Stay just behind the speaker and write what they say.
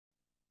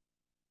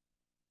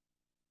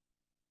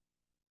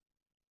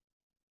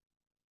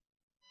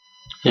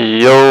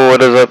Yo,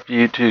 what is up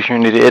YouTube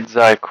community? It's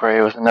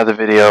Zykrei with another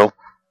video,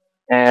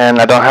 and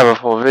I don't have a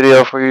full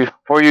video for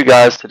you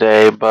guys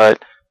today, but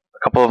a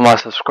couple of my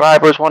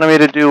subscribers wanted me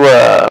to do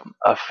a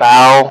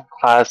FAL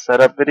class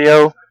setup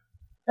video,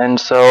 and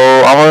so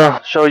I'm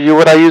gonna show you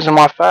what I use in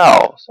my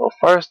FAL. So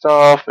first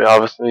off, we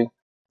obviously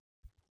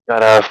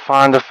gotta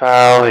find the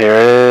FAL. Here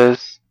it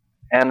is,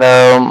 and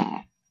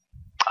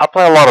I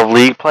play a lot of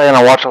League play and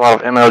I watch a lot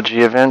of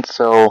MLG events,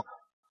 so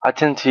I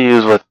tend to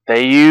use what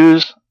they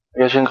use. I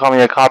guess you can call me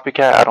a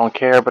copycat, I don't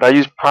care, but I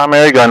use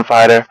primary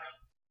gunfighter,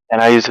 and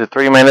I use the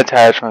three main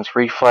attachments: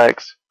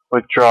 reflex,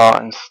 quick draw,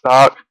 and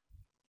stock.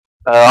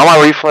 On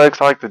my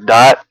reflex, I like the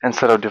dot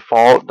instead of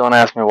default. Don't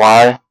ask me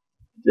why.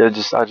 I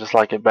just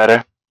like it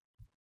better.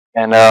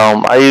 And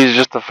I use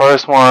just the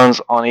first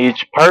ones on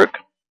each perk: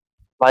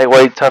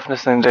 lightweight,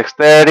 toughness, and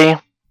dexterity.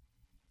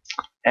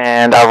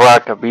 And I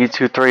rock a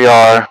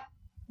B23R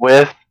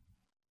with.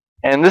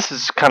 And this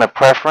is kind of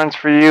preference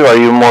for you. Are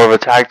you more of a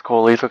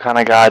tactical, lethal kind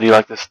of guy? Do you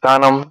like to stun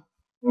them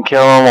and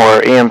kill them,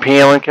 or EMP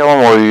them and kill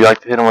them, or do you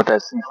like to hit them with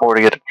that C4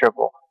 to get a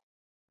triple?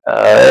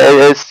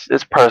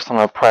 It's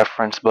personal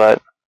preference,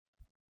 but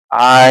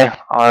I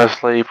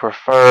honestly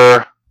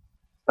prefer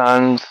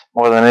stuns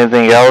more than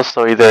anything else.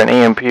 So either an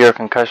EMP or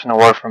concussion will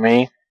work for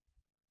me.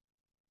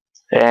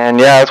 And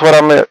yeah, that's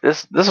what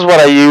this is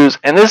what I use,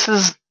 and this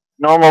is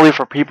normally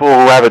for people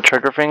who have a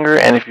trigger finger.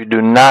 And if you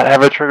do not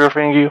have a trigger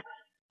finger,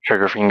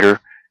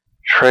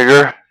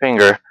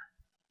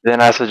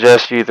 then I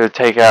suggest you either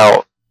take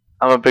out.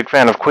 I'm a big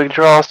fan of quick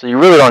draw, so you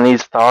really don't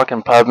need stock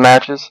in pub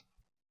matches.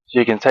 So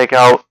you can take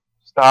out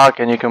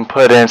stock and you can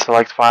put in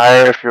select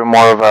fire if you're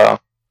more of a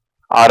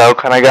auto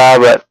kind of guy.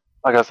 But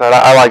like I said,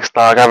 I like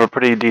stock. I have a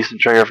pretty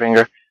decent trigger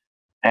finger,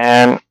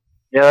 and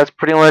yeah, that's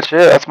pretty much it.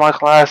 That's my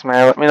class,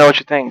 man. Let me know what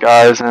you think,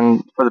 guys.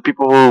 And for the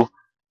people who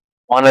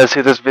want to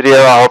see this video,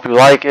 I hope you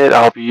like it.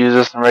 I hope you use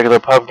this in regular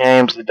pub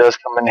games. It does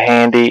come in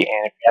handy.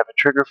 And if you have a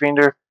trigger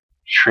finger,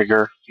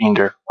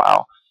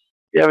 wow.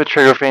 If you have a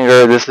trigger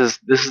finger, this is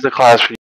the class for you.